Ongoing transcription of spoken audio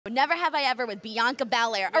Never have I ever with Bianca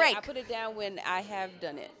Belair. All right. I put it down when I have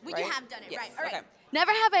done it. When right? you have done it, yes. right. All right. Okay.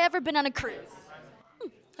 Never have I ever been on a cruise.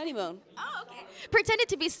 Honeymoon. Oh, okay. Pretended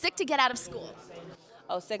to be sick to get out of school.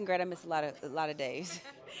 Oh, second grade, I missed a lot of days.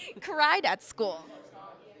 Cried at school.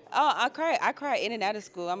 Oh, I cry in and out of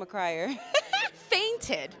school. I'm a crier.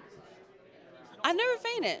 Fainted. I never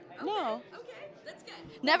fainted. No. Okay, that's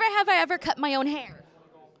good. Never have I ever cut my own hair.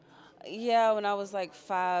 Yeah, when I was like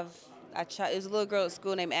 5, it was a little girl at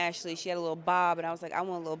school named Ashley. She had a little bob, and I was like, I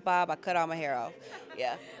want a little bob. I cut all my hair off.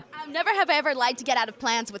 Yeah. Never have I ever lied to get out of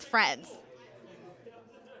plans with friends.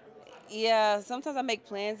 Yeah, sometimes I make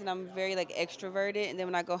plans and I'm very like extroverted, and then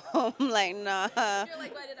when I go home, I'm like, nah. You're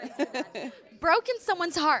like, why did I do that? Broken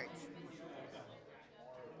someone's heart.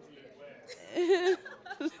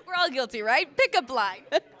 We're all guilty, right? Pickup line.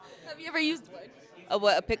 Have you ever used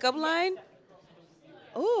one? A pickup line?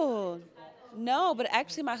 Oh, no, but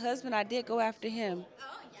actually my husband, I did go after him.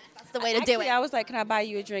 Oh, yes, that's the way to do it. I was like, can I buy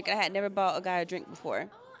you a drink? And I had never bought a guy a drink before.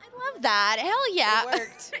 I love that. Hell yeah. It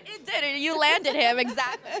worked. It did. You landed him,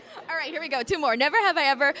 exactly. All right, here we go. 2 more. Never have I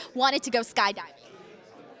ever wanted to go skydiving.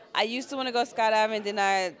 I used to want to go skydiving, then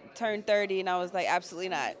I turned 30, and I was like, absolutely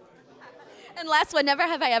not. And last one, never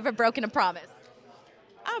have I ever broken a promise.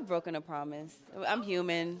 I've broken a promise. I'm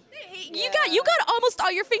human. Hey, you got almost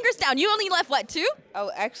all your fingers down. You only left, what, 2?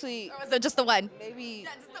 Oh, actually. Or was it just the one? Maybe. Yeah,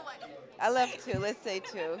 just the one. I left 2. Let's say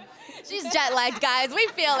 2. She's jet lagged, guys. We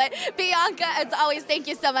feel it. Bianca, as always, thank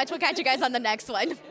you so much. We'll catch you guys on the next one.